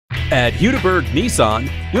At Hudiburg Nissan,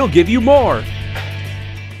 we'll give you more.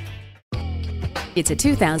 It's a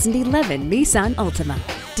 2011 Nissan ALTIMA.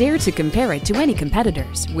 Dare to compare it to any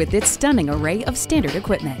competitors with its stunning array of standard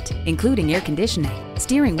equipment, including air conditioning,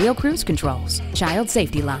 steering wheel cruise controls, child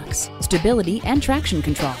safety locks, stability and traction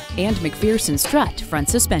control, and McPherson strut front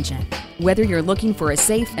suspension. Whether you're looking for a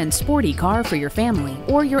safe and sporty car for your family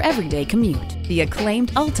or your everyday commute, the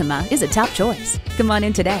acclaimed ALTIMA is a top choice. Come on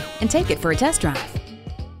in today and take it for a test drive.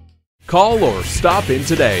 Call or stop in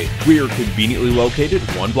today. We are conveniently located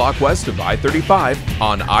 1 block west of I-35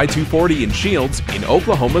 on I-240 in Shields in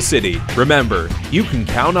Oklahoma City. Remember, you can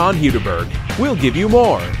count on Hudiburg. We'll give you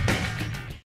more.